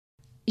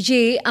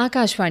ये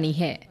आकाशवाणी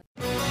है।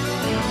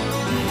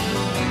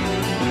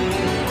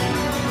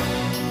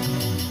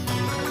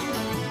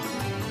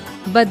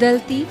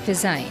 बदलती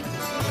फिजाएं।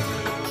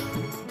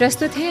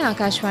 प्रस्तुत है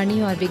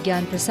आकाशवाणी और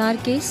विज्ञान प्रसार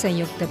के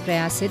संयुक्त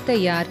प्रयास से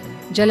तैयार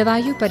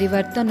जलवायु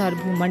परिवर्तन और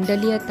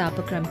भूमंडलीय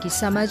तापक्रम की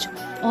समझ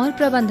और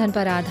प्रबंधन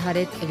पर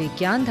आधारित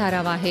विज्ञान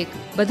धारावाहिक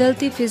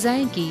बदलती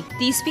फिजाएं की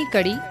 30वीं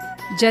कड़ी,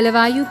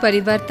 जलवायु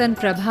परिवर्तन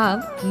प्रभाव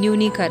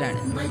न्यूनीकरण।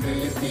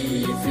 बदलती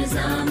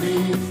फिजा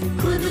में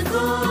खुद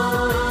को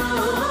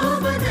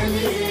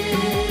बदले,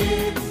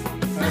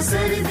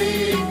 असर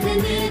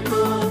देखने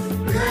को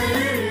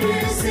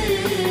घर से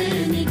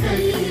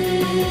निकले,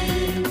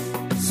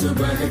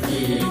 सुबह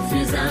की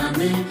फिजा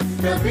में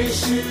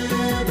तपिश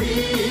भी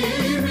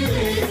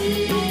मिलेगी,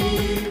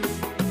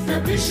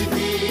 तपिश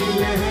की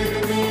लहर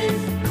में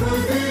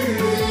खुद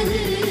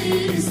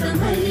ही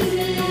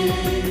संभलिए,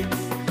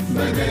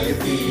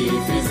 बदलती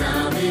फिजा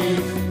में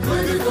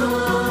खुद को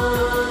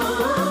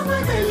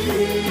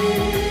बदलिए,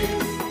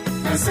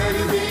 असर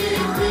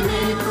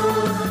देखने को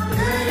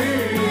घर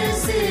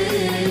से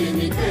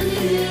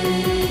निकलिए।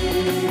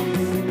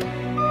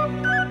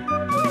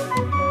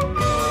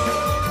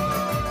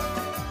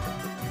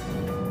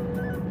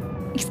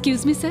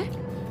 Excuse me sir.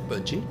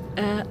 जी।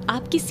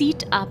 आपकी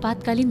सीट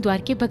आपातकालीन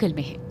द्वार के बगल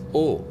में है।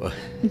 ओ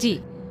जी,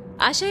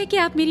 आशा है कि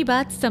आप मेरी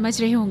बात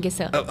समझ रहे होंगे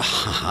सर।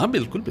 हाँ,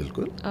 बिल्कुल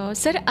बिल्कुल।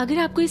 सर, अगर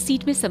आपको इस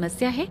सीट में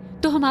समस्या है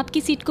तो हम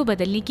आपकी सीट को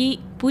बदलने की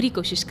पूरी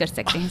कोशिश कर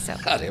सकते हैं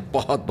सर। अरे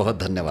बहुत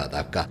बहुत धन्यवाद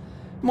आपका।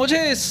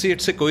 मुझे इस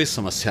सीट से कोई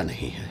समस्या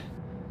नहीं है।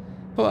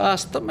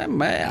 वास्तव में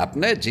मैं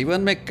अपने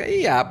जीवन में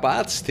कई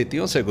आपात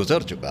स्थितियों से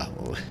गुजर चुका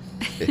हूँ।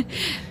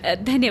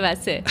 धन्यवाद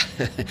सर।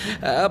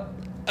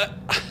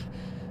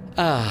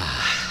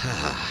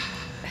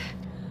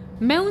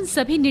 मैं उन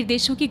सभी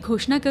निर्देशों की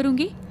घोषणा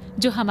करूंगी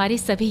जो हमारे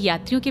सभी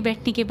यात्रियों के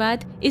बैठने के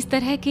बाद इस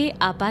तरह के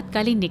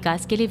आपातकालीन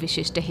निकास के लिए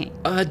विशिष्ट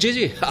हैं। जी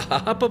जी,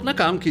 आप अपना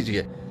काम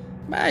कीजिए,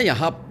 मैं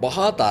यहाँ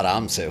बहुत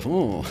आराम से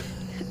हूँ।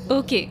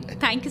 Okay,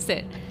 thank you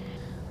sir.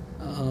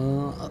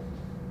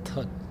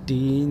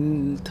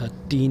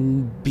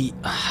 13 B,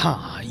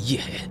 हाँ ये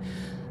है।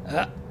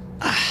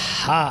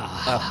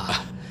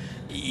 हाँ,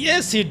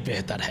 ये सीट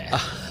बेहतर है।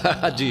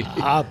 जी।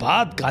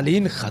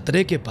 आपातकालीन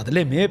खतरे के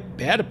बदले में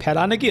पैर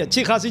फैलाने की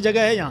अच्छी खासी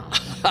जगह है यहाँ।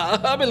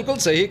 हाँ, बिल्कुल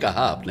सही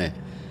कहा आपने।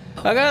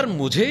 अगर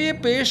मुझे ये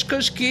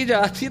पेशकश की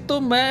जाती तो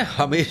मैं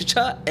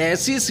हमेशा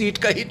ऐसी सीट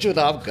का ही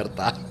चुनाव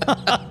करता।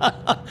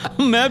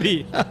 मैं भी।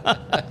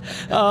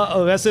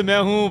 वैसे मैं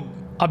हूँ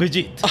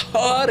अभिजीत।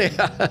 अरे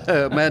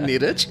मैं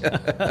नीरज।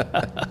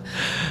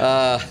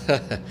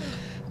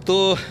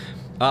 तो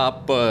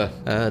आप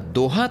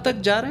दोहा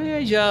तक जा रहे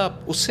हैं या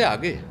उससे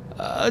आगे?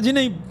 जी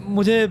नहीं,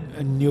 मुझे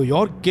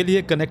न्यूयॉर्क के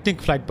लिए कनेक्टिंग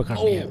फ्लाइट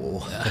पकड़नी है।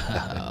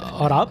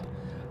 और आप?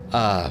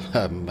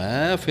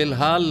 मैं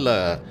फिलहाल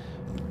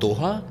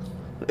दोहा।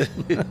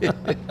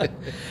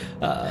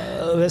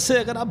 वैसे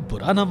अगर आप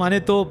बुरा ना माने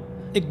तो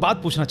एक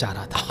बात पूछना चाह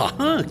रहा था।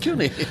 हाँ, क्यों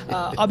नहीं।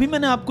 अभी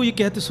मैंने आपको ये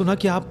कहते सुना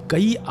कि आप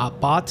कई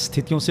आपात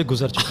स्थितियों से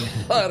गुजर चुके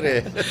हैं।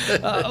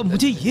 अरे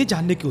मुझे ये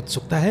जानने की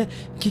उत्सुकता है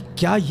कि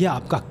क्या ये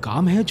आपका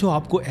काम है जो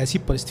आपको ऐसी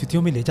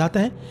परिस्थितियों में ले जाता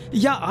है,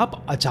 या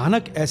आप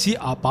अचानक ऐसी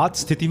आपात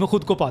स्थिति में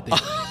खुद को पाते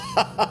हैं?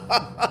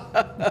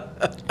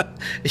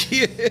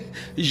 ये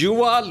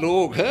युवा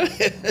लोग हैं,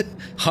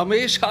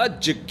 हमेशा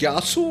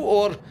जिज्ञासु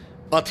और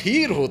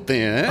अधीर होते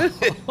हैं।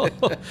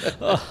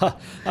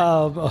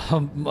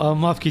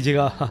 माफ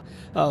कीजिएगा,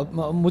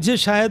 मुझे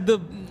शायद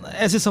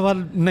ऐसे सवाल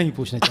नहीं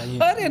पूछने चाहिए।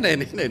 अरे नहीं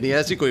नहीं नहीं नहीं,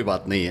 ऐसी कोई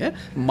बात नहीं है।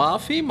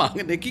 माफी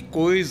मांगने की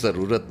कोई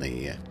जरूरत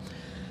नहीं है।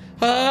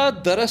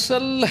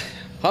 दरअसल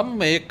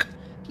हम एक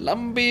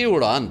लंबी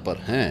उड़ान पर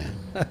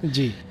हैं।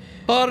 जी।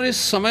 और इस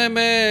समय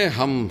में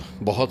हम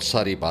बहुत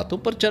सारी बातों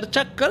पर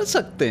चर्चा कर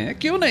सकते हैं,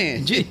 क्यों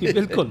नहीं? जी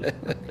बिल्कुल।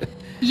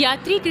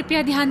 यात्री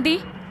कृपया ध्यान दें,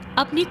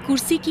 अपनी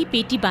कुर्सी की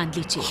पेटी बांध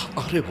लीजिए।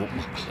 अरे वो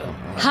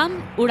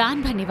हम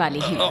उड़ान भरने वाले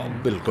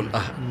हैं। बिल्कुल।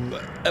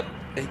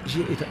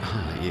 ये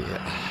हाँ, ये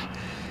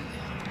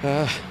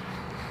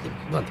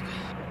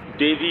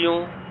देवियों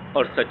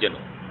और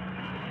सज्जनों,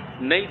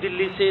 नई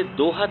दिल्ली से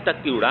दोहा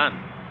तक की उड़ान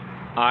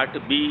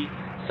 8B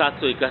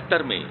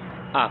 771 में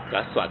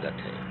आपका स्वागत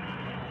है।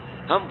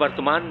 हम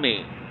वर्तमान में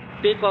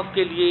टेक ऑफ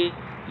के लिए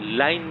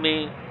लाइन में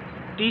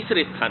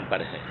तीसरे स्थान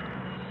पर हैं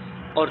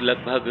और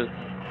लगभग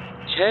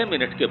 6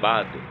 मिनट के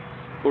बाद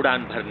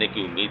उड़ान भरने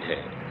की उम्मीद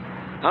है।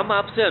 हम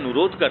आपसे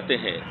अनुरोध करते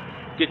हैं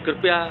कि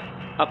कृपया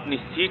अपनी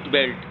सीट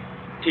बेल्ट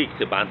ठीक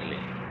से बांध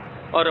लें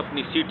और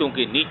अपनी सीटों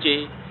के नीचे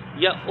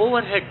या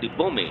ओवरहेड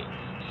डिब्बों में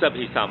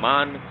सभी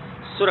सामान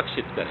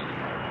सुरक्षित करें।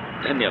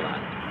 धन्यवाद।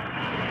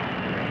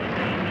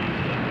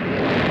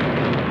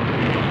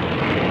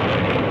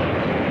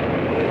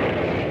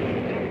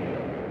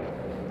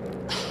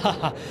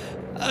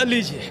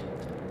 लीजिए,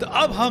 तो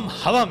अब हम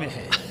हवा में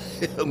हैं।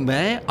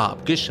 मैं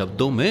आपके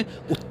शब्दों में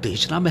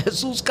उत्तेजना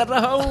महसूस कर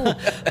रहा हूँ।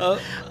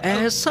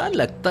 ऐसा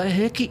लगता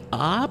है कि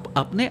आप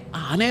अपने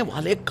आने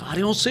वाले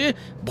कार्यों से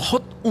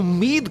बहुत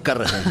उम्मीद कर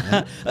रहे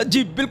हैं।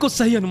 जी बिल्कुल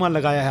सही अनुमान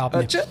लगाया है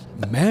आपने।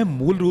 अच्छा। मैं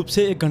मूल रूप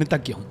से एक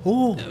गणितज्ञ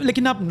हूँ,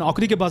 लेकिन आप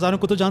नौकरी के बाजारों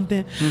को तो जानते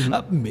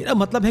हैं। मेरा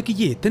मतलब है कि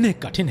ये इतने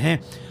कठिन हैं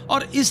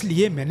और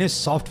इसलिए मैंने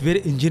सॉफ्टवेयर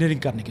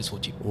इंजीनियरिंग करने की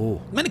सोची।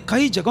 मैंने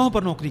कई जगहों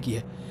पर नौकरी की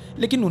है,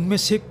 लेकिन उनमें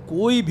से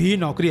कोई भी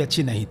नौकरी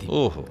अच्छी नहीं थी।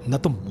 ओहो। न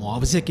तो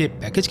मुआवजे के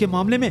पैकेज के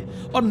मामले में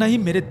और न ही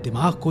मेरे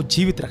दिमाग को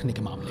जीवित रखने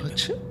के मामले में।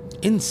 अच्छा।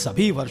 इन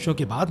सभी वर्षों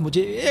के बाद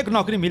मुझे एक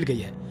नौकरी मिल गई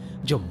है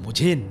जो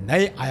मुझे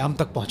नए आयाम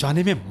तक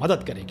पहुंचाने में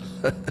मदद करेगी।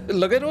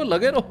 लगे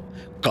रहो,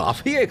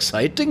 काफी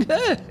एक्साइटिंग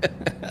है।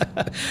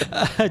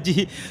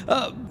 जी,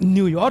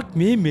 न्यूयॉर्क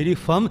में मेरी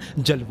फर्म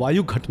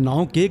जलवायु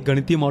घटनाओं के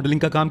गणितीय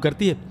मॉडलिंग का काम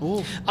करती है।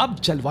 अब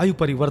जलवायु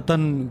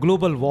परिवर्तन,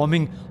 ग्लोबल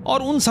वार्मिंग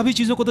और उन सभी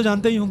चीजों को तो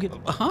जानते ही होंगे।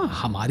 हाँ,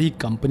 हमारी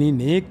कंपनी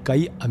ने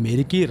कई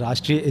अमेरिकी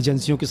राष्ट्रीय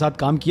एजेंसियों के साथ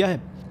काम किया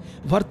है।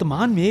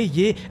 वर्तमान में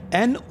ये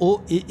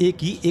NOAA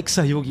की एक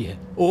सहयोगी है।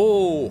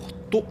 ओह,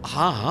 तो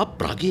आप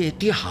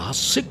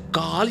प्रागैतिहासिक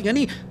काल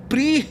यानी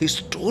प्री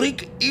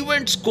हिस्टोरिक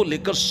इवेंट्स को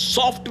लेकर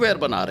सॉफ्टवेयर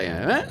बना रहे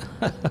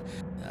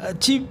हैं?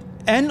 जी,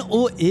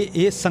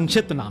 NOAA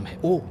संक्षिप्त नाम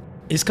है।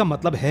 इसका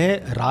मतलब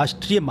है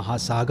राष्ट्रीय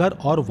महासागर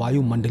और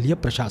वायुमंडलीय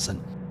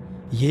प्रशासन।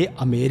 ये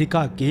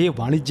अमेरिका के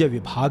वाणिज्य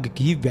विभाग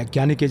की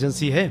वैज्ञानिक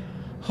एजेंसी है।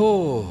 हो,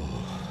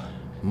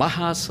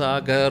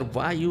 महासागर,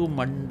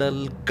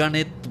 वायुमंडल,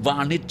 गणित,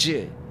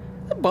 वाणिज्य,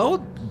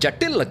 बहुत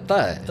जटिल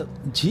लगता है।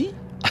 जी।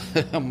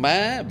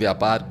 मैं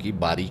व्यापार की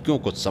बारीकियों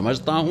को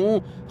समझता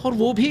हूँ, और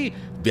वो भी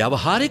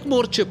व्यावहारिक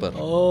मोर्चे पर।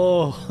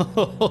 ओह,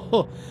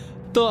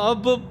 तो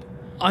अब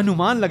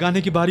अनुमान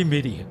लगाने की बारी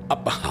मेरी है।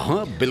 अब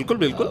हाँ,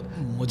 बिल्कुल।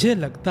 मुझे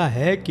लगता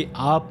है कि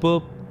आप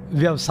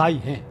व्यवसायी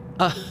हैं।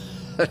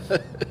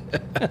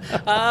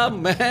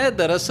 मैं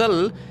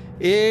दरअसल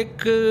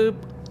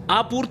एक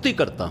आपूर्ति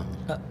करता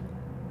हूँ।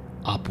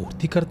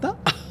 आपूर्ति करता?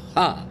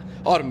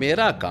 हाँ, और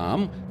मेरा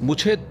काम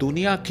मुझे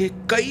दुनिया के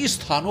कई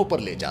स्थानों पर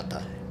ले जाता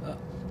है।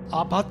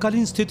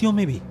 आपातकालीन स्थितियों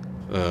में भी?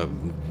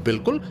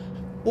 बिल्कुल।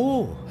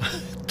 ओह,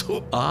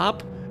 तो आप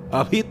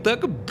अभी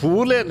तक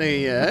भूले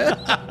नहीं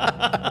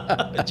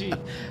हैं। जी।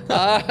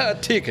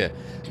 ठीक है,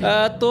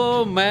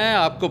 तो मैं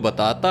आपको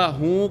बताता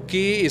हूँ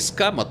कि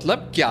इसका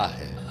मतलब क्या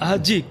है।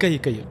 जी,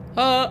 कहिए।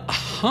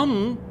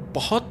 हम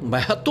बहुत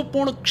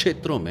महत्वपूर्ण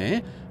क्षेत्रों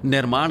में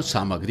निर्माण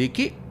सामग्री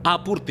की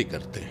आपूर्ति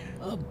करते हैं।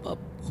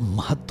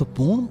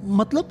 महत्वपूर्ण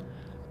मतलब?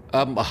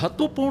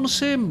 महत्वपूर्ण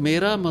से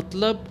मेरा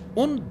मतलब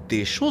उन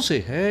देशों से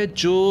है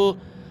जो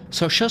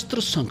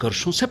सशस्त्र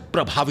संघर्षों से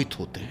प्रभावित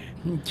होते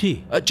हैं। जी।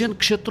 जिन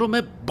क्षेत्रों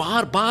में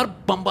बार बार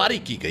बमबारी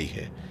की गई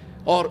है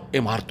और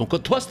इमारतों को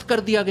ध्वस्त कर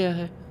दिया गया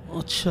है।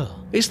 अच्छा।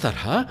 इस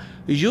तरह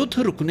युद्ध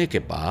रुकने के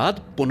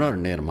बाद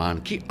पुनर्निर्माण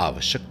की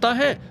आवश्यकता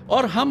है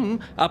और हम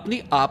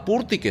अपनी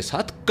आपूर्ति के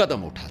साथ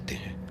कदम उठाते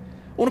हैं।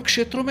 उन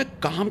क्षेत्रों में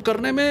काम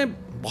करने में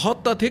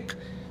बहुत अधिक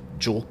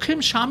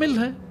जोखिम शामिल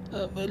है।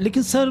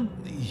 लेकिन सर,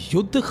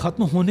 युद्ध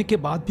खत्म होने के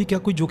बाद भी क्या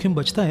कोई जोखिम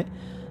बचता है?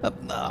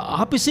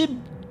 आप इसे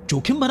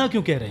जोखिम भरा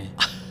क्यों कह रहे हैं?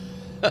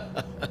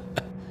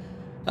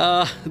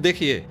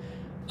 देखिए,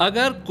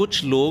 अगर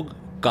कुछ लोग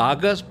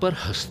कागज पर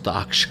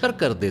हस्ताक्षर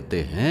कर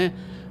देते हैं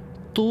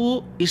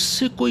तो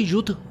इससे कोई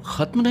युद्ध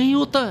खत्म नहीं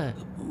होता है।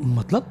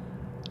 मतलब?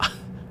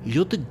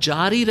 युद्ध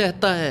जारी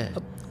रहता है।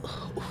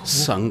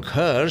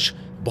 संघर्ष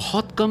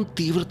बहुत कम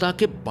तीव्रता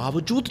के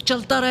बावजूद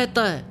चलता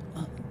रहता है।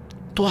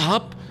 तो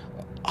आप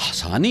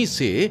आसानी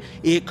से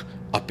एक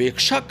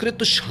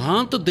अपेक्षाकृत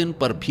शांत दिन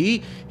पर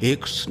भी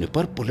एक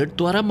स्निपर बुलेट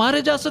द्वारा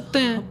मारे जा सकते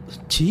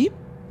हैं। जी।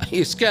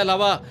 इसके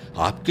अलावा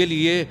आपके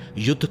लिए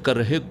युद्ध कर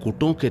रहे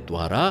गुटों के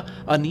द्वारा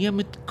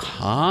अनियमित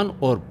खान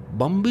और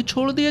बम भी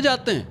छोड़ दिए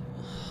जाते हैं।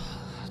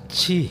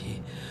 जी,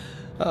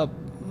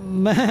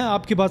 मैं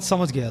आपकी बात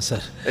समझ गया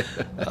सर।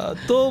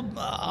 तो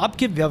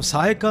आपके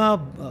व्यवसाय का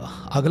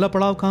अगला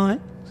पड़ाव कहाँ है?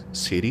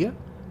 सीरिया।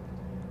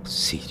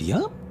 सीरिया?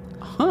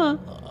 हाँ,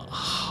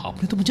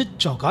 आपने तो मुझे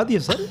चौंका दिया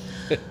सर।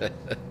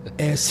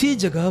 ऐसी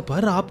जगह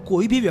पर आप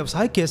कोई भी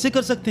व्यवसाय कैसे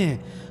कर सकते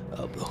हैं?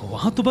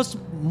 वहां तो बस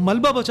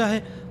मलबा बचा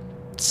है,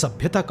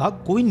 सभ्यता का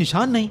कोई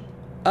निशान नहीं।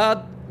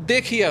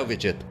 देखिए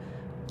अविजित,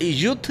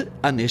 युद्ध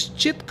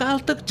अनिश्चित काल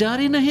तक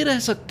जारी नहीं रह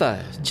सकता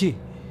है। जी।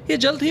 ये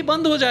जल्द ही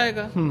बंद हो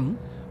जाएगा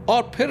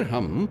और फिर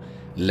हम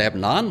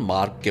लेबनान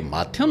मार्ग के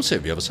माध्यम से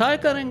व्यवसाय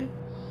करेंगे।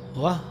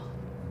 वाह,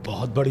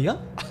 बहुत बढ़िया।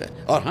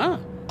 और हाँ,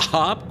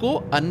 आपको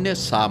अन्य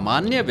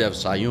सामान्य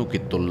व्यवसायों की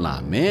तुलना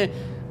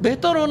में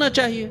बेहतर होना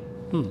चाहिए।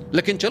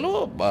 लेकिन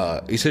चलो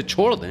इसे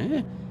छोड़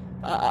दें।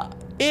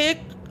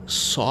 एक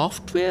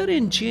सॉफ्टवेयर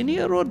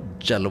इंजीनियर और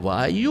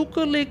जलवायु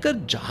को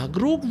लेकर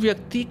जागरूक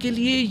व्यक्ति के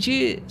लिए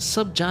ये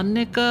सब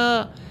जानने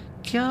का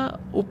क्या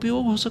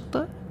उपयोग हो सकता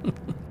है?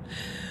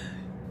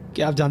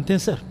 क्या आप जानते हैं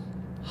सर,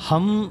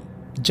 हम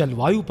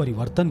जलवायु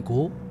परिवर्तन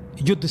को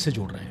युद्ध से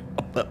जोड़ रहे हैं।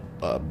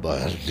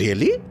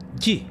 रियली?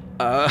 जी।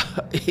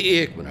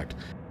 एक मिनट।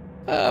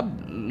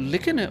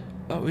 लेकिन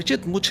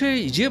विचित, मुझे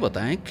ये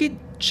बताएं कि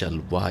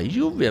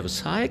जलवायु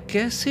व्यवसाय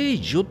कैसे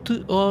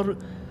युद्ध और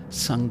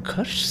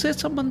संघर्ष से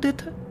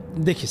संबंधित है?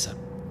 देखिए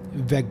सर,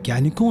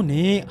 वैज्ञानिकों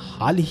ने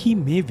हाल ही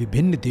में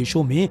विभिन्न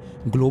देशों में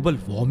ग्लोबल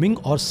वार्मिंग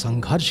और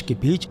संघर्ष के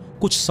बीच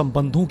कुछ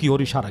संबंधों की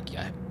ओर इशारा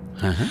किया है।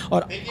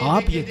 और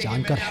आप ये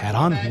जानकर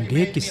हैरान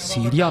होंगे कि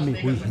सीरिया में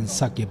हुई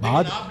हिंसा के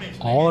बाद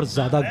और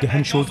ज्यादा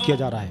गहन शोध किया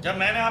जा रहा है। जब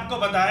मैंने आपको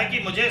बताया कि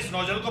मुझे इस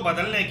नोजल को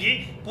बदलने की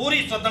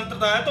पूरी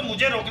स्वतंत्रता है, तो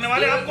मुझे रोकने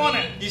वाले आप कौन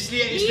हैं?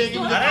 इसलिए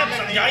अरे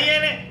समझाइए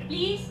इन्हें।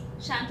 प्लीज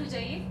शांत हो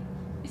जाइए,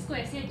 इसको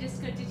ऐसे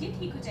एडजस्ट कर दीजिए,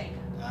 ठीक हो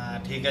जाएगा।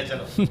 ठीक है,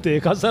 चलो।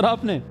 देखा सर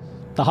आपने,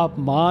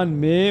 तापमान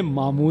में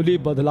मामूली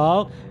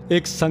बदलाव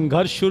एक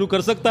संघर्ष शुरू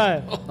कर सकता है।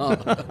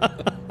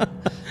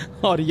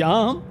 और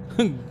यहाँ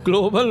हम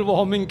ग्लोबल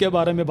वार्मिंग के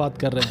बारे में बात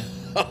कर रहे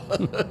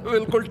हैं।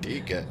 बिल्कुल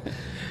ठीक है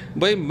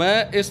भाई,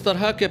 मैं इस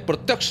तरह के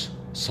प्रत्यक्ष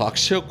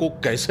साक्ष्यों को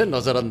कैसे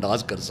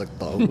नजरअंदाज कर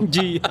सकता हूँ।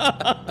 जी।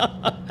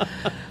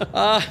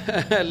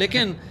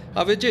 लेकिन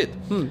अभिजीत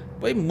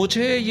भाई,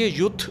 मुझे ये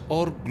युद्ध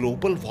और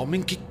ग्लोबल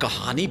वार्मिंग की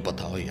कहानी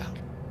बताओ यार,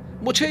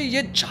 मुझे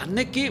ये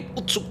जानने की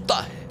उत्सुकता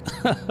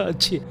है।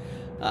 अच्छी।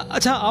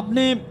 अच्छा,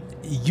 आपने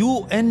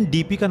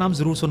UNDP का नाम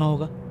जरूर सुना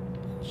होगा।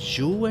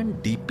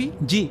 UNDP?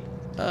 जी।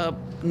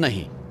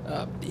 नहीं।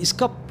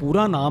 इसका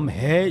पूरा नाम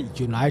है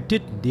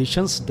यूनाइटेड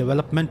नेशंस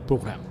डेवलपमेंट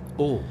प्रोग्राम।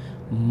 ओ,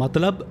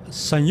 मतलब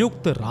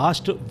संयुक्त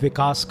राष्ट्र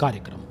विकास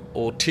कार्यक्रम।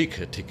 ओ ठीक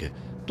है ठीक है।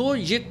 तो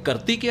ये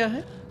करती क्या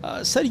है?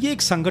 सर, ये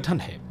एक संगठन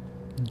है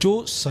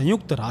जो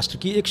संयुक्त राष्ट्र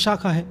की एक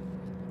शाखा है।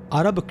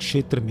 अरब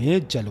क्षेत्र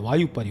में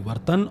जलवायु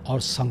परिवर्तन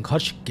और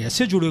संघर्ष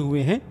कैसे जुड़े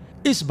हुए हैं,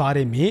 इस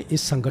बारे में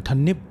इस संगठन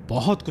ने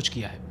बहुत कुछ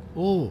किया है।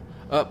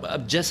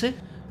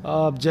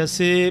 अब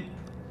जैसे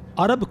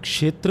अरब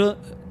क्षेत्र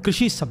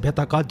कृषि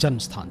सभ्यता का जन्म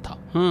स्थान था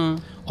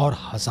और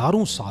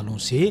हजारों सालों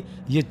से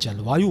ये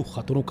जलवायु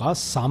खतरों का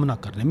सामना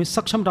करने में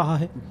सक्षम रहा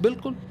है।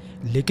 बिल्कुल।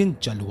 लेकिन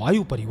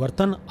जलवायु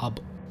परिवर्तन अब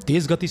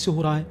तेज गति से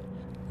हो रहा है,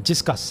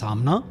 जिसका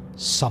सामना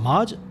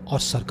समाज और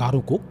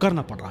सरकारों को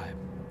करना पड़ रहा है।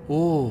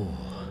 ओह,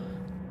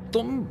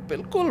 तुम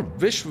बिल्कुल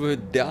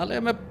विश्वविद्यालय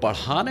में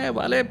पढ़ाने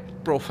वाले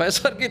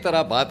प्रोफेसर की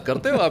तरह बात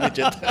करते हो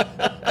अभिजीत।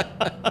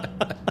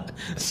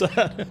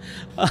 सर,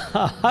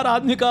 हर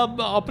आदमी का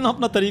अपना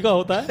अपना तरीका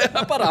होता है।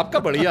 पर आपका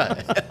बढ़िया है।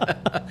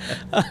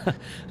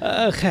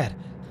 खैर,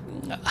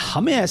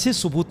 हमें ऐसे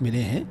सबूत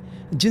मिले हैं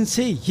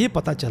जिनसे ये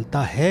पता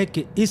चलता है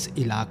कि इस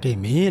इलाके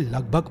में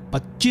लगभग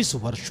 25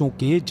 वर्षों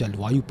के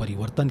जलवायु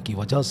परिवर्तन की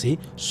वजह से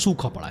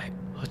सूखा पड़ा है।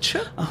 अच्छा।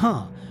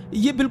 हाँ,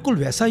 ये बिल्कुल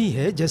वैसा ही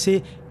है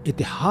जैसे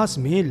इतिहास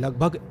में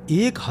लगभग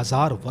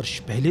 1000 वर्ष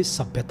पहले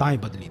सभ्यताएं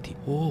बदली थी।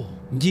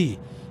 ओह जी,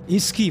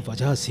 इसकी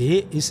वजह से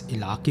इस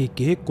इलाके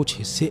के कुछ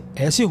हिस्से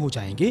ऐसे हो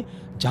जाएंगे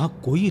जहां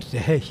कोई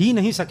रह ही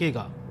नहीं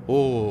सकेगा।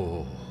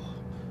 ओह,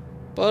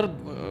 पर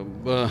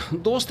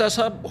दोस्त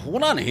ऐसा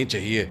होना नहीं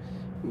चाहिए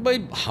भाई।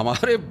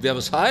 हमारे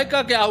व्यवसाय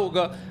का क्या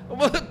होगा?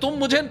 तुम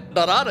मुझे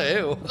डरा रहे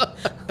हो।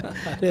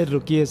 अरे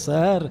रुकिए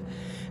सर,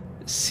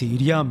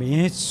 सीरिया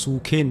में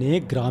सूखे ने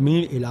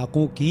ग्रामीण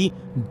इलाकों की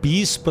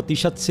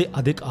 20% से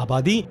अधिक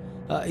आबादी,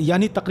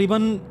 यानी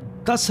तकरीबन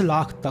 10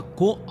 लाख तक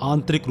को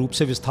आंतरिक रूप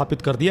से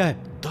विस्थापित कर दिया है।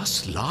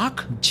 10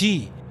 लाख?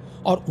 जी,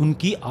 और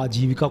उनकी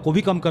आजीविका को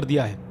भी कम कर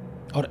दिया है।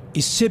 और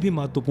इससे भी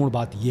महत्वपूर्ण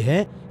बात यह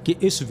है कि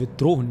इस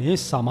विद्रोह ने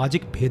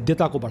सामाजिक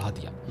भेद्यता को बढ़ा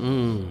दिया।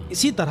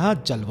 इसी तरह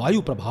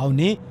जलवायु प्रभाव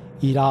ने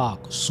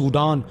इराक,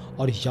 सूडान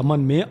और यमन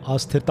में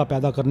अस्थिरता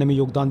पैदा करने में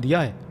योगदान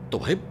दिया है। तो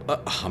भाई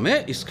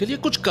हमें इसके लिए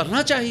कुछ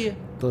करना चाहिए।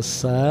 तो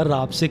सर,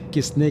 आपसे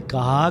किसने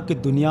कहा कि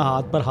दुनिया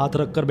हाथ पर हाथ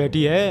रखकर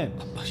बैठी है?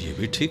 ये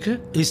भी ठीक है।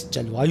 इस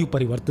जलवायु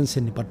परिवर्तन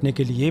से निपटने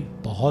के लिए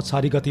बहुत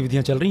सारी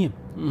गतिविधियां चल रही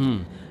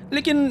हैं।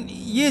 लेकिन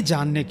ये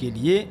जानने के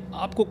लिए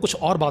आपको कुछ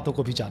और बातों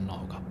को भी जानना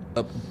होगा।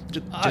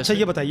 अच्छा,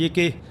 ये बताइए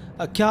कि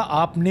क्या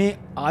आपने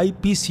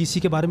IPCC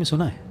के बारे में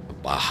सुना है?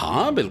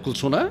 हाँ, बिल्कुल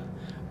सुना है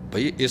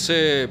भाई।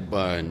 इसे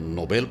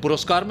नोबेल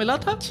पुरस्कार मिला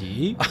था।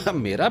 जी।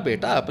 मेरा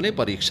बेटा अपनी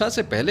परीक्षा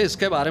से पहले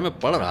इसके बारे में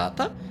पढ़ रहा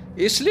था,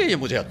 इसलिए ये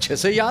मुझे अच्छे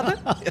से याद है।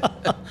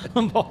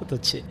 बहुत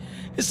अच्छे,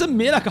 इससे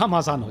मेरा काम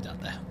आसान हो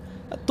जाता है।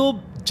 तो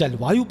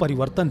जलवायु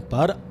परिवर्तन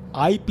पर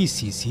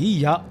IPCC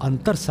या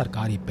अंतर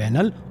सरकारी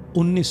पैनल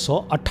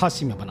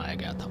 1988 में बनाया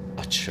गया था।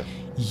 अच्छा।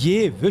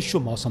 ये विश्व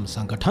मौसम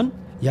संगठन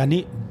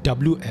यानी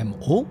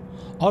WMO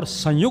और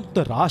संयुक्त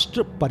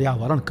राष्ट्र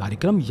पर्यावरण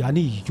कार्यक्रम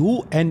यानी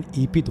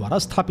UNEP द्वारा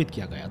स्थापित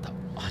किया गया था।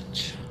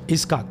 अच्छा।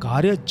 इसका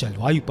कार्य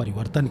जलवायु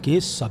परिवर्तन के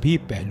सभी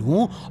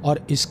पहलुओं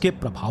और इसके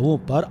प्रभावों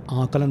पर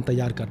आकलन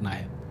तैयार करना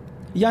है,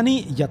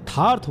 यानी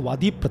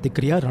यथार्थवादी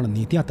प्रतिक्रिया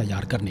रणनीतियां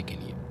तैयार करने के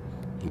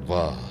लिए।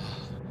 वाह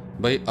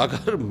भाई,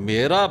 अगर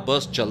मेरा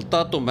बस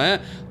चलता तो मैं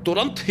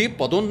तुरंत ही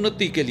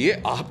पदोन्नति के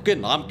लिए आपके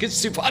नाम की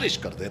सिफारिश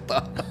कर देता।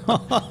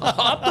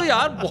 आप तो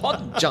यार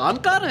बहुत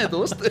जानकार हैं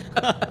दोस्त।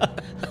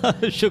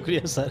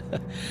 शुक्रिया सर।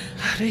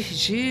 अरे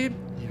ये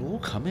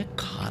लोग हमें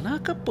खाना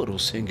कब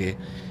परोसेंगे?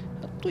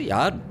 अब तो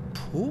यार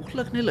भूख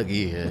लगने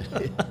लगी है।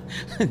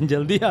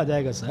 जल्दी आ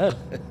जाएगा सर।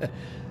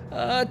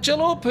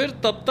 चलो फिर,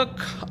 तब तक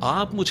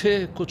आप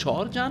मुझे कुछ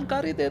और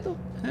जानकारी दे दो।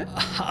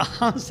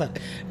 हाँ सर,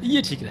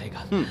 ये ठीक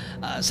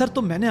रहेगा। सर,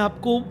 तो मैंने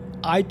आपको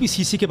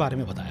IPCC के बारे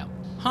में बताया।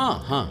 हाँ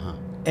हाँ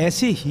हाँ।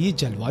 ऐसे ही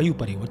जलवायु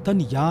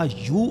परिवर्तन या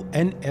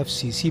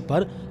UNFCCC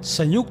पर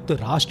संयुक्त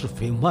राष्ट्र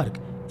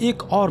फ्रेमवर्क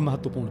एक और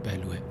महत्वपूर्ण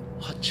पहलू है।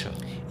 अच्छा।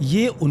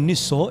 ये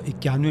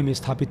 1991 में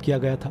स्थापित किया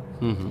गया था,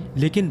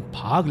 लेकिन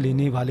भाग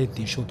लेने वाले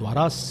देशों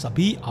द्वारा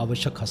सभी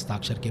आवश्यक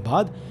हस्ताक्षर के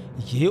बाद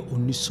ये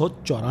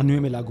 1994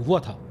 में लागू हुआ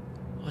था।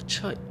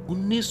 अच्छा,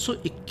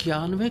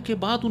 1991 के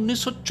बाद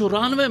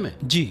 1994 में?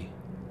 जी।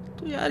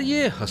 तो यार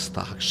ये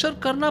हस्ताक्षर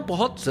करना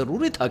बहुत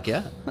जरूरी था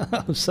क्या?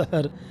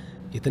 सर,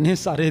 इतने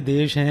सारे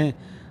देश हैं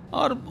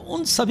और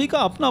उन सभी का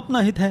अपना अपना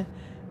हित है,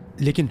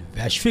 लेकिन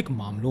वैश्विक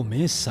मामलों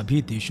में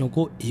सभी देशों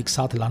को एक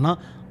साथ लाना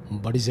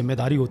बड़ी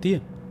जिम्मेदारी होती है।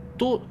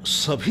 तो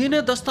सभी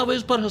ने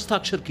दस्तावेज पर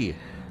हस्ताक्षर किए?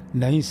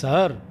 नहीं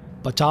सर,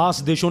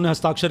 50 देशों ने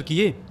हस्ताक्षर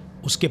किए,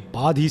 उसके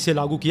बाद ही इसे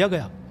लागू किया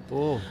गया।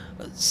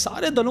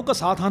 सारे दलों का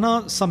साथ आना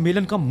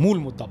सम्मेलन का मूल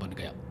मुद्दा बन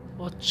गया।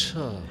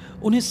 अच्छा।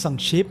 उन्हें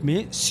संक्षेप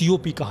में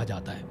COP कहा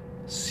जाता है।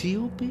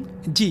 COP?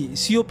 जी,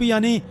 COP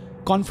यानी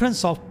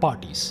कॉन्फ्रेंस ऑफ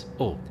पार्टीज।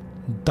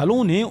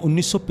 दलों ने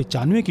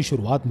 1995 की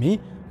शुरुआत में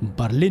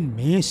बर्लिन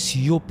में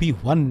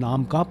COP1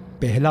 नाम का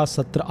पहला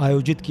सत्र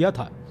आयोजित किया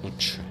था।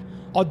 अच्छा।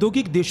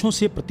 औद्योगिक देशों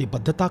से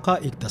प्रतिबद्धता का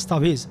एक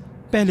दस्तावेज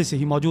पहले से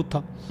ही मौजूद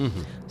था।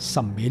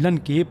 सम्मेलन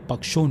के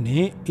पक्षों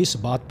ने इस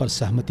बात पर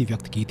सहमति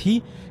व्यक्त की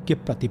थी कि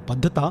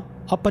प्रतिबद्धता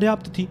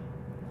अपर्याप्त थी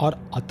और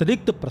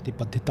अतिरिक्त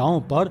प्रतिबद्धताओं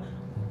पर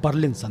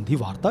बर्लिन संधि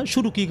वार्ता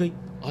शुरू की गई।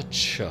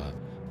 अच्छा,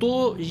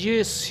 तो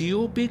ये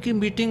COP की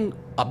मीटिंग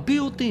अब भी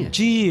होती है?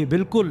 जी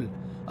बिल्कुल।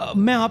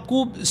 मैं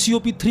आपको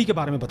COP3 के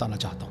बारे में बताना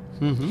चाहता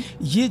हूँ।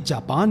 ये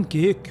जापान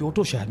के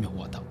क्योटो शहर में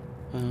हुआ था।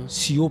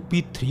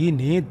 COP3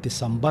 ने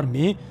दिसंबर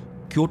में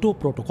क्योटो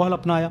प्रोटोकॉल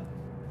अपनाया।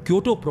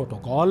 क्योटो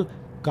प्रोटोकॉल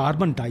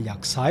कार्बन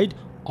डाइऑक्साइड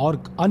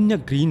और अन्य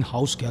ग्रीन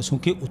हाउस गैसों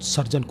के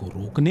उत्सर्जन को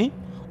रोकने,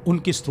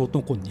 उनके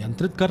स्रोतों को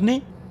नियंत्रित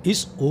करने,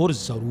 इस ओर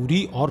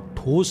जरूरी और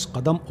ठोस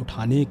कदम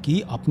उठाने की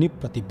अपनी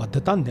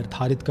प्रतिबद्धता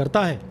निर्धारित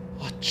करता है।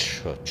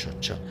 अच्छा अच्छा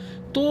अच्छा।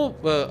 तो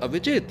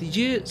अभिजीत,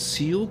 ये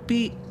COP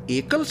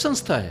एकल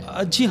संस्था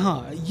है? जी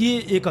हाँ, ये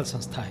एकल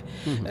संस्था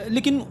है,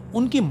 लेकिन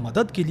उनकी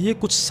मदद के लिए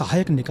कुछ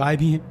सहायक निकाय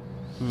भी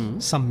हैं।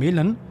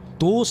 सम्मेलन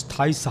 2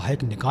 स्थायी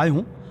सहायक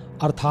निकायों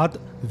अर्थात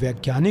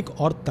वैज्ञानिक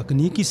और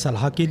तकनीकी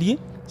सलाह के लिए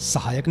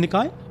सहायक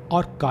निकाय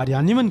और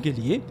कार्यान्वयन के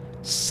लिए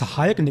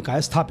सहायक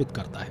निकाय स्थापित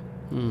करता है।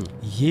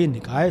 ये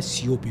निकाय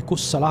COP को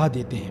सलाह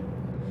देते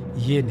हैं।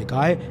 ये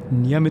निकाय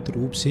नियमित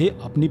रूप से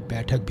अपनी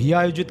बैठक भी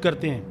आयोजित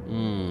करते हैं।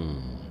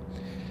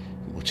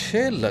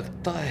 मुझे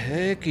लगता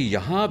है कि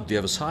यहाँ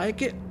व्यवसाय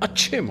के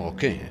अच्छे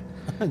मौके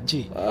हैं।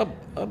 जी।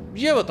 अब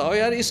ये बताओ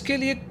यार, इसके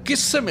लिए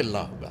किससे मिलना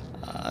होगा?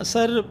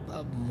 सर,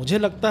 मुझे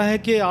लगता है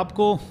कि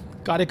आपको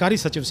कार्यकारी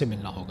सचिव से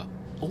मिलना होगा।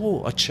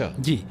 ओह अच्छा।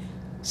 जी,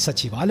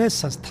 सचिवालय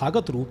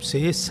संस्थागत रूप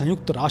से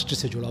संयुक्त राष्ट्र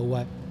से जुड़ा हुआ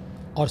है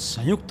और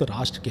संयुक्त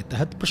राष्ट्र के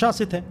तहत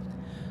प्रशासित है।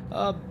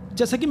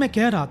 जैसा कि मैं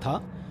कह रहा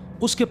था,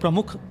 उसके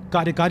प्रमुख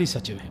कार्यकारी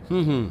सचिव हैं।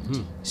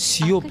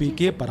 COP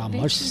के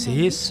परामर्श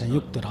से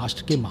संयुक्त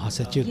राष्ट्र के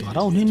महासचिव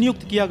द्वारा उन्हें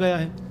नियुक्त किया गया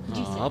है।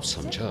 आप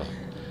समझा।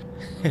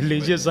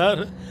 लीजिए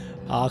सर,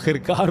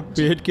 आखिरकार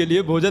पेट के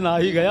लिए भोजन आ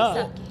ही गया।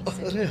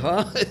 अरे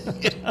हाँ।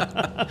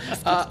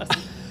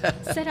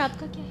 सर,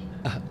 आपका क्या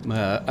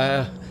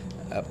है?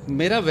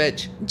 मेरा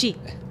वेज। जी,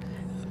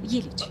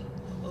 ये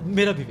लीजिए।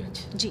 मेरा भी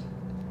वेज। Ji,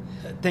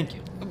 thank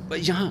you.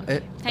 यहाँ।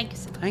 Thank you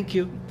sir. Thank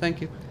you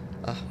thank you.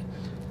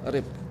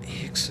 अरे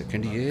एक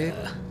सेकंड, ये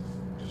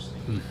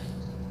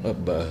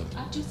अब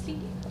आप जूस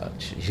लेंगे?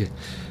 अच्छा, ये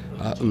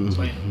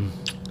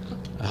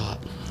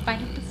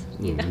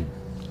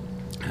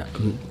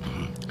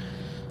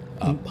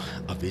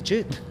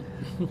अभिजीत,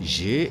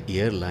 ये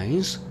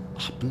एयरलाइंस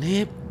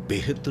अपने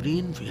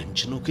बेहतरीन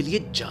व्यंजनों के लिए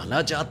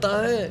जाना जाता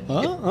है।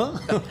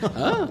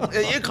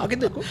 ये खा के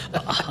देखो।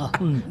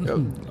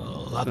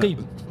 वाकई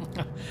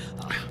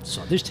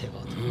स्वादिष्ट है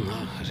बहुत।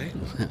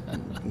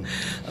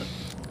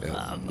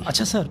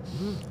 अच्छा सर,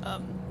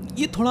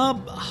 ये थोड़ा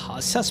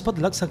हास्यास्पद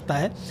लग सकता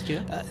है,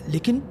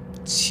 लेकिन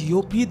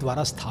COP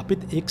द्वारा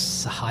स्थापित एक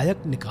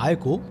सहायक निकाय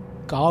को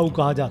काऊ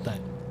कहा जाता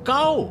है।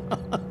 काऊ?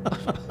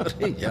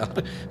 अरे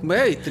यार,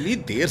 मैं इतनी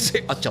देर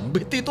से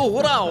अचंभित ही तो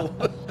हो रहा हूँ।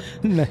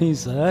 नहीं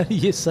सर,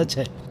 ये सच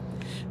है।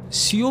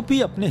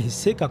 COP अपने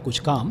हिस्से का कुछ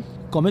काम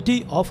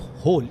कमिटी ऑफ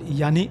होल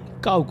यानी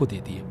काऊ को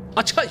देती है।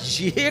 अच्छा,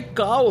 ये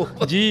काऊ?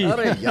 जी।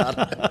 अरे यार।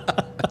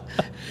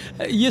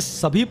 ये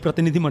सभी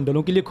प्रतिनिधि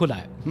मंडलों के लिए खुला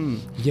है।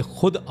 ये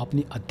खुद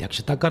अपनी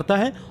अध्यक्षता करता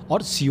है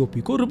और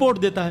COP को रिपोर्ट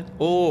देता है।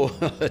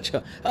 ओह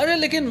अच्छा। अरे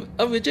लेकिन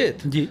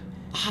अभिजीत जी,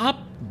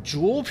 आप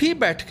जो भी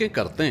बैठकें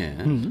करते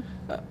हैं,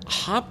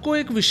 आपको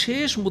एक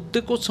विशेष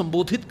मुद्दे को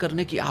संबोधित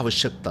करने की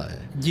आवश्यकता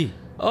है। जी।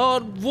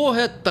 और वो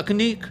है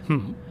तकनीक।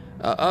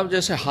 अब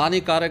जैसे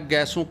हानिकारक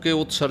गैसों के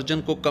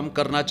उत्सर्जन को कम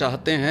करना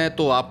चाहते हैं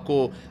तो आपको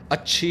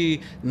अच्छी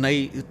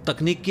नई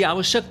तकनीक की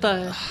आवश्यकता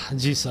है।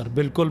 जी सर,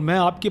 बिल्कुल, मैं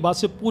आपकी बात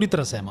से पूरी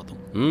तरह सहमत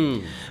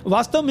हूँ।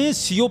 वास्तव में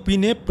COP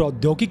ने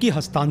प्रौद्योगिकी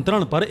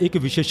हस्तांतरण पर एक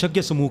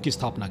विशेषज्ञ समूह की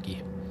स्थापना की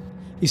है।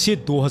 इसे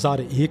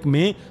 2001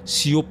 में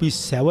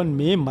COP7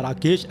 में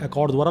मराकेश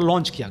अकॉर्ड द्वारा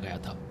लॉन्च किया गया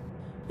था।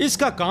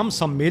 इसका काम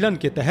सम्मेलन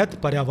के तहत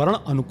पर्यावरण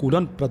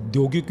अनुकूलन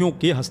प्रौद्योगिकियों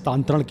के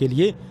हस्तांतरण के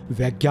लिए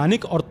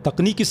वैज्ञानिक और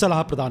तकनीकी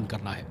सलाह प्रदान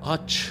करना है।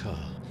 अच्छा।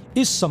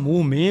 इस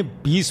समूह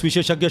में 20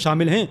 विशेषज्ञ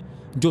शामिल हैं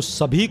जो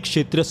सभी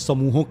क्षेत्रीय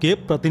समूहों के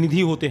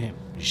प्रतिनिधि होते हैं।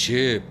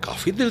 ये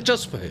काफी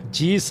दिलचस्प है।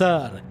 जी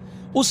सर,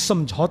 उस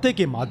समझौते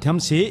के माध्यम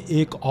से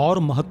एक और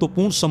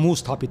महत्वपूर्ण समूह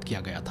स्थापित किया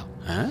गया था।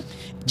 हैं?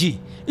 जी,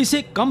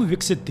 इसे कम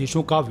विकसित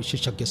देशों का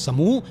विशेषज्ञ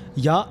समूह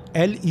या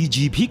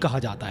LEG भी कहा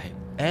जाता है।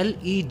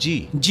 LEG?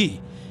 जी,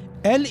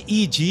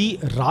 LEG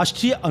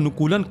राष्ट्रीय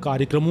अनुकूलन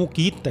कार्यक्रमों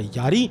की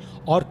तैयारी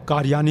और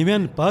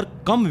कार्यान्वयन पर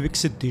कम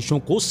विकसित देशों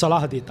को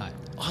सलाह देता है।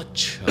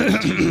 अच्छा।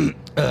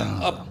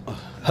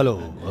 Hello,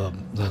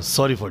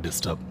 sorry for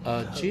disturb.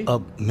 जी?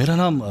 मेरा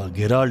नाम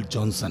गेराल्ड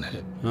जॉनसन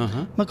है।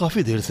 मैं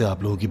काफ़ी देर से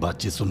आप लोगों की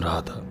बातचीत सुन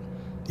रहा था।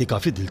 ये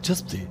काफ़ी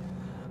दिलचस्प थी।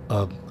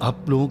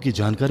 आप लोगों की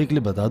जानकारी के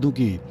लिए बता दूं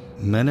कि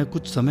मैंने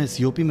कुछ समय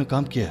COP में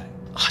काम किया है।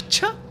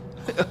 अच्छा,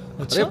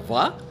 अरे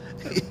वाह,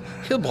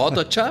 ये बहुत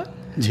अच्छा है।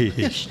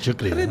 जी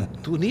शुक्रिया। अरे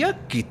दुनिया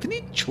कितनी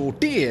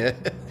छोटी है।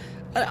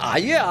 अरे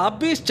आइए, आप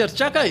भी इस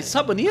चर्चा का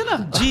हिस्सा बनिए ना।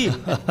 जी।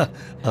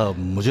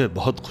 मुझे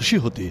बहुत खुशी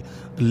होती,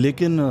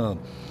 लेकिन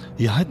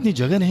यहाँ इतनी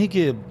जगह नहीं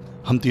कि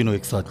हम तीनों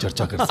एक साथ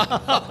चर्चा कर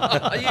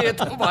सकें। ये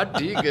तो बात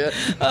ठीक है,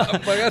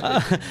 मगर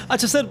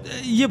अच्छा सर,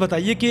 ये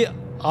बताइए कि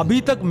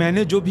अभी तक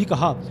मैंने जो भी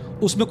कहा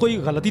उसमें कोई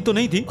गलती तो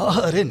नहीं थी?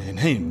 अरे नहीं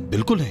नहीं,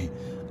 बिल्कुल नहीं।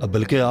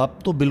 बल्कि आप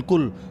तो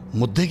बिल्कुल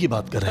मुद्दे की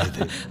बात कर रहे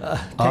थे।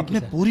 आपने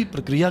पूरी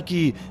प्रक्रिया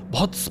की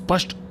बहुत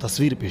स्पष्ट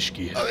तस्वीर पेश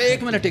की है।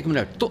 एक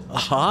मिनट, तो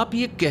आप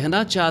ये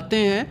कहना चाहते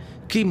हैं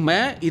कि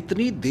मैं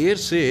इतनी देर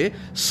से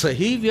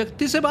सही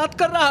व्यक्ति से बात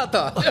कर रहा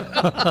था?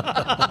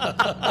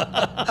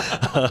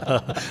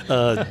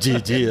 जी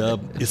जी,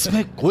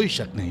 इसमें कोई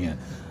शक नहीं है।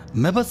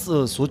 मैं बस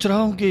सोच रहा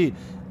हूँ कि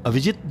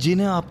अभिजीत जी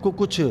ने आपको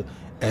कुछ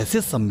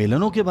ऐसे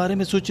सम्मेलनों के बारे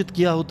में सूचित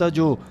किया होता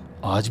जो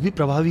आज भी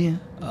प्रभावी हैं।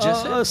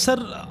 जैसे? सर,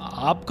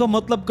 आपका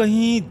मतलब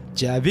कहीं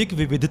जैविक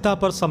विविधता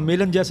पर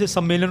सम्मेलन जैसे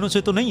सम्मेलनों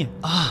से तो नहीं है?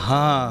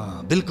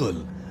 हाँ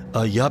बिल्कुल।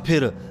 या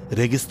फिर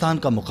रेगिस्तान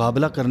का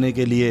मुकाबला करने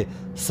के लिए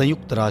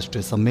संयुक्त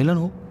राष्ट्र सम्मेलन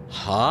हो।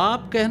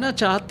 आप कहना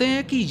चाहते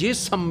हैं कि ये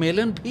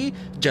सम्मेलन भी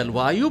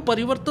जलवायु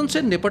परिवर्तन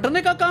से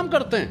निपटने का काम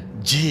करते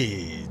हैं?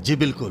 जी जी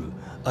बिल्कुल।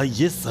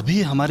 ये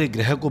सभी हमारे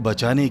ग्रह को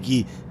बचाने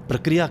की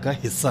प्रक्रिया का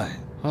हिस्सा है।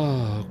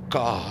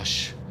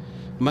 काश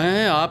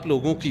मैं आप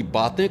लोगों की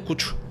बातें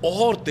कुछ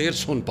और देर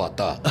सुन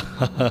पाता।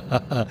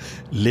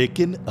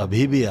 लेकिन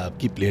अभी भी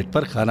आपकी प्लेट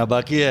पर खाना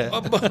बाकी है।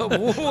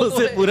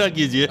 उसे पूरा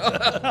कीजिए।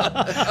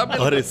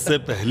 और इससे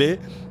पहले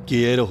कि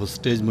एयर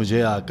होस्टेज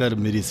मुझे आकर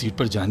मेरी सीट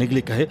पर जाने के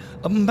लिए कहे,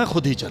 अब मैं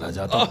खुद ही चला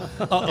जाता हूँ।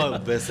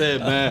 वैसे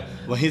मैं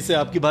वहीं से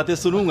आपकी बातें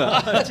सुनूंगा।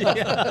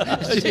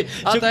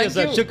 शुक्रिया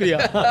सर, शुक्रिया।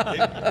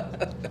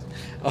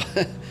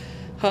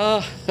 हाँ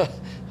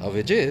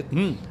अभिजीत,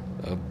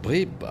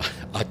 भाई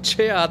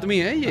अच्छे आदमी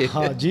हैं ये।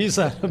 हाँ जी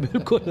सर,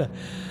 बिल्कुल।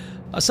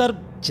 सर,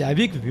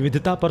 जैविक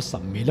विविधता पर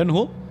सम्मेलन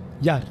हो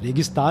या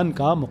रेगिस्तान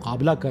का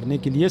मुकाबला करने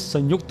के लिए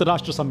संयुक्त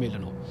राष्ट्र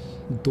सम्मेलन हो,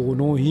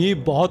 दोनों ही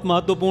बहुत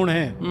महत्वपूर्ण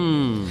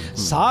हैं।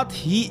 साथ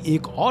ही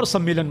एक और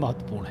सम्मेलन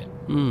महत्वपूर्ण है।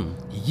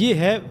 ये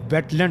है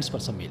वेटलैंड्स पर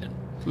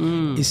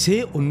सम्मेलन।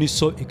 इसे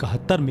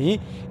 1971 में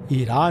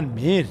ईरान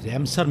में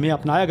रैमसर में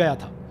अपनाया गया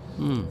था।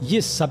 ये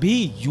सभी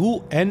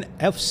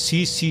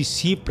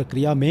UNFCCC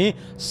प्रक्रिया में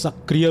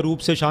सक्रिय रूप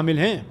से शामिल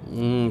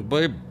हैं।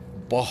 भाई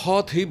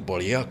बहुत ही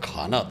बढ़िया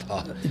खाना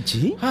था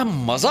जी। हाँ,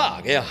 मजा आ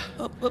गया।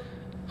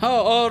 हाँ,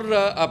 और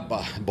अब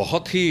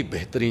बहुत ही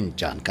बेहतरीन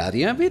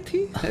जानकारियां भी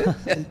थी।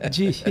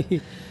 जी।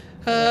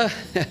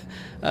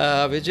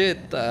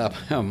 अभिजीत,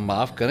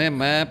 माफ करें,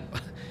 मैं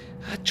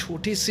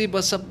छोटी सी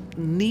बस अब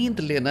नींद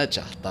लेना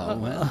चाहता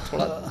हूँ। मैं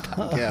थोड़ा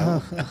थक गया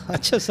हूँ।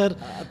 अच्छा सर,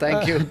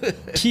 थैंक यू।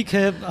 ठीक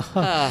है,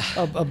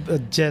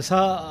 अब जैसा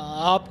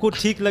आपको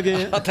ठीक लगे।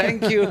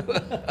 Thank you.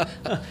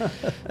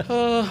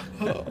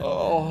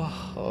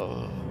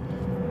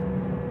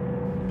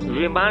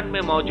 विमान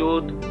में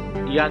मौजूद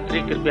यात्री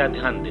कृपया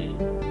ध्यान दें।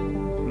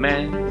 मैं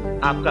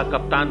आपका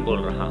कप्तान बोल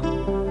रहा हूँ।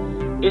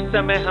 इस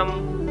समय हम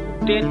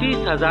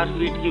 33,000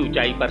 फीट की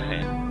ऊंचाई पर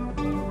हैं।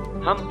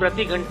 हम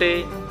प्रति घंटे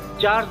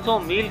 400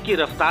 मील की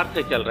रफ्तार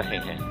से चल रहे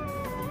हैं।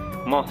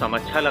 मौसम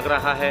अच्छा लग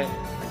रहा है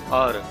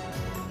और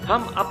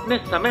हम अपने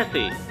समय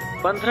से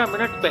 15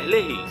 मिनट पहले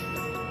ही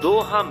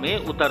दोहा में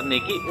उतरने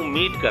की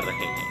उम्मीद कर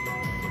रहे हैं।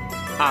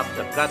 आप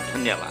सबका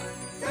धन्यवाद।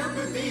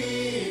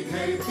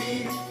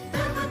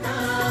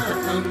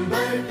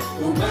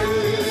 उमड़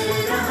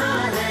रहा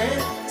है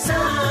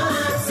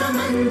सात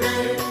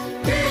समंदर,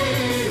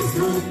 तेज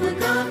धूप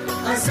का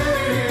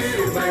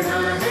असर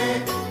बढ़ा है,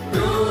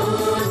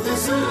 क्रोध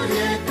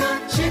सूर्य का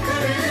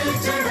शिखर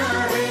चढ़ा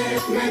है,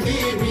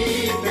 नदी भी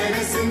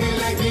तरसने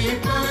लगी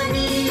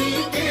पानी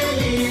के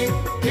लिए,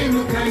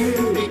 हिमखंड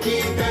की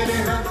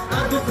तरह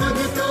अब खुद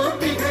तो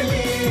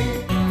पिघले।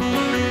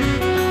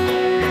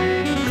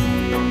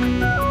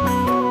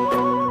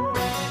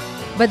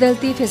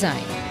 बदलती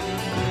फिजाएं।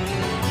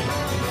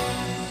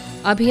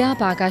 अभी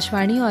आप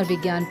आकाशवाणी और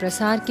विज्ञान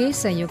प्रसार के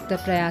संयुक्त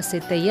प्रयास से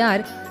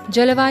तैयार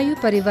जलवायु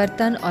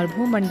परिवर्तन और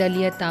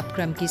भूमंडलीय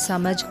तापक्रम की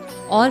समझ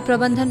और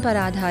प्रबंधन पर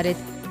आधारित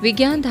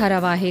विज्ञान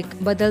धारावाहिक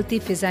बदलती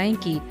फिजाएं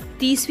की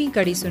 30वीं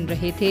कड़ी सुन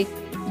रहे थे।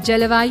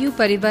 जलवायु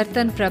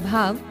परिवर्तन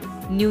प्रभाव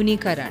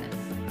न्यूनीकरण।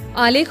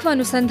 आलेख व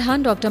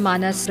अनुसंधान डॉक्टर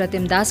मानस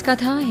प्रतिमदास का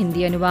था।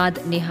 हिंदी अनुवाद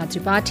नेहा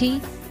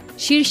त्रिपाठी।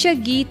 शीर्षक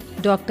गीत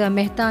डॉक्टर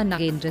मेहता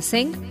नागेंद्र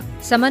सिंह।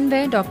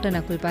 समन्वय डॉक्टर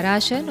नकुल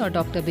पराशर और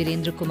डॉक्टर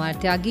वीरेंद्र कुमार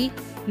त्यागी।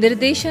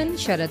 निर्देशन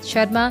शरद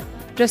शर्मा।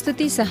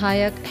 प्रस्तुति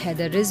सहायक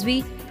हैदर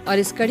रिजवी और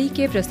इस कड़ी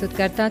के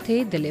प्रस्तुतकर्ता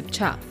थे दिलीप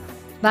झा।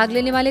 भाग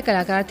लेने वाले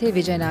कलाकार थे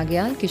विजय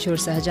नाग्याल, किशोर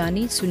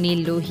सहजानी,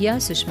 सुनील लोहिया,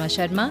 सुषमा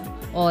शर्मा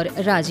और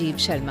राजीव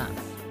शर्मा।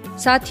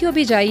 साथियों,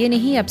 भी जाइए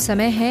नहीं, अब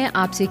समय है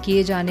आपसे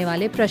किए जाने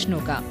वाले प्रश्नों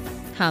का।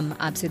 हम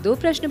आपसे 2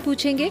 प्रश्न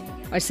पूछेंगे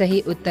और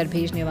सही उत्तर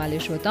भेजने वाले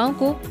श्रोताओं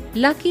को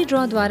लकी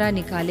ड्रॉ द्वारा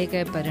निकाले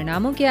गए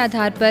परिणामों के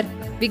आधार पर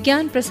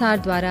विज्ञान प्रसार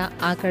द्वारा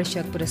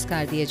आकर्षक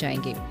पुरस्कार दिए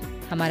जाएंगे।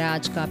 हमारा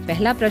आज का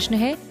पहला प्रश्न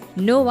है,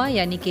 नोवा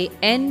यानी कि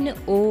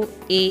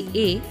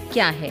NOAA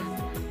क्या है?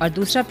 और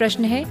दूसरा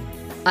प्रश्न है,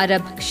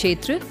 अरब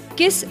क्षेत्र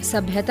किस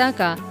सभ्यता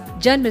का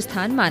जन्म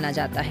स्थान माना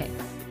जाता है?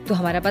 तो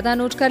हमारा पता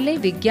नोट कर लें।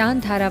 विज्ञान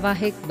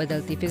धारावाहिक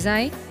बदलती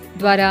फिजाएं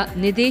द्वारा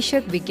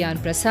निदेशक विज्ञान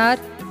प्रसार,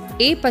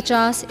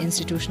 A50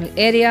 institutional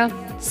area,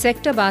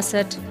 sector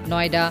 62,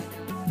 Noida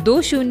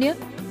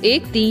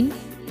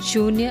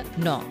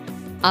 201309।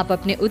 आप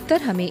अपने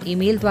उत्तर हमें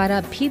ईमेल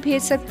द्वारा भी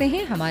भेज सकते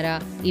हैं।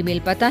 हमारा ईमेल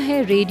पता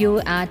है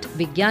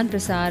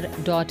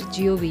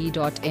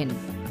radio@vigyanprasar.gov.in।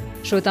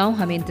 श्रोताओं,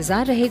 हमें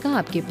इंतजार रहेगा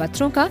आपके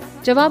पत्रों का।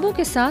 जवाबों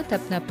के साथ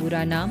अपना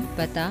पूरा नाम,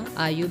 पता,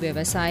 आयु,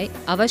 व्यवसाय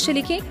अवश्य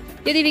लिखें।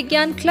 यदि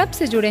विज्ञान क्लब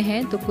से जुड़े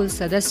हैं तो कुल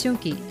सदस्यों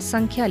की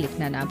संख्या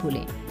लिखना ना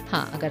भूलें।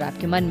 हाँ, अगर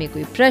आपके मन में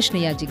कोई प्रश्न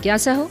या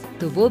जिज्ञासा हो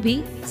तो वो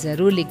भी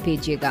जरूर लिख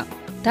भेजिएगा।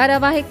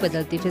 धारावाहिक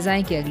बदलती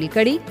फिजाएं की अगली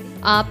कड़ी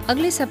आप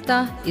अगले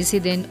सप्ताह इसी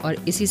दिन और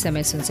इसी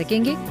समय सुन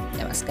सकेंगे।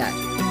 नमस्कार।